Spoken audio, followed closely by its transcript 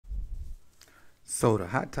So the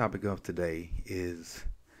hot topic of today is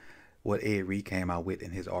what Ed Reed came out with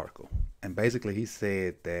in his article. And basically he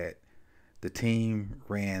said that the team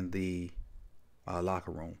ran the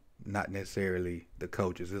locker room, not necessarily the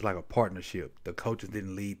coaches. It's like a partnership. The coaches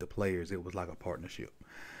didn't lead the players. It was like a partnership.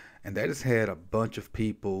 And that has had a bunch of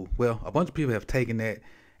people, well, a bunch of people have taken that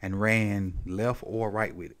and ran left or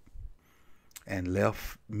right with it. And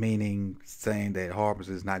left meaning saying that Harbers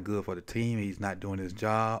is not good for the team. He's not doing his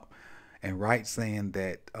job. And right saying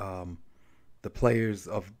that the players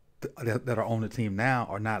that are on the team now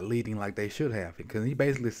are not leading like they should have. Because he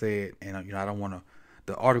basically said, and I don't want to.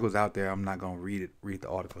 The article's out there. I'm not gonna read the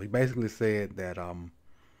article. He basically said that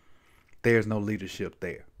there's no leadership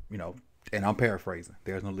there. And I'm paraphrasing.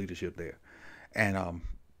 There's no leadership there, and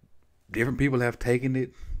different people have taken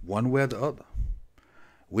it one way or the other.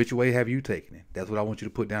 Which way have you taken it? That's what I want you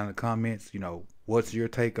to put down in the comments. What's your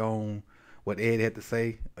take on what Ed had to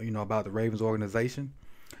say, about the Ravens organization?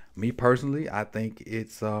 Me personally, I think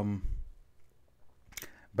it's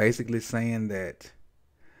basically saying that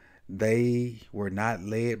they were not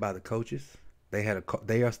led by the coaches.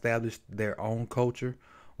 They established their own culture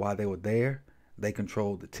while they were there. They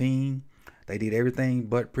controlled the team. They did everything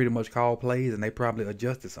but pretty much call plays, and they probably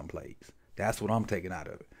adjusted some plays. That's what I'm taking out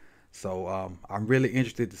of it. So I'm really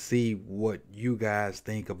interested to see what you guys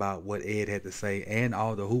think about what Ed had to say and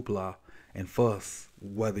all the hoopla and fuss,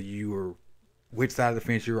 whether you were which side of the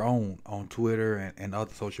fence you're on Twitter and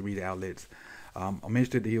other social media outlets. I'm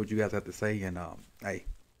interested to hear what you guys have to say, and hey,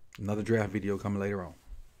 another draft video coming later on.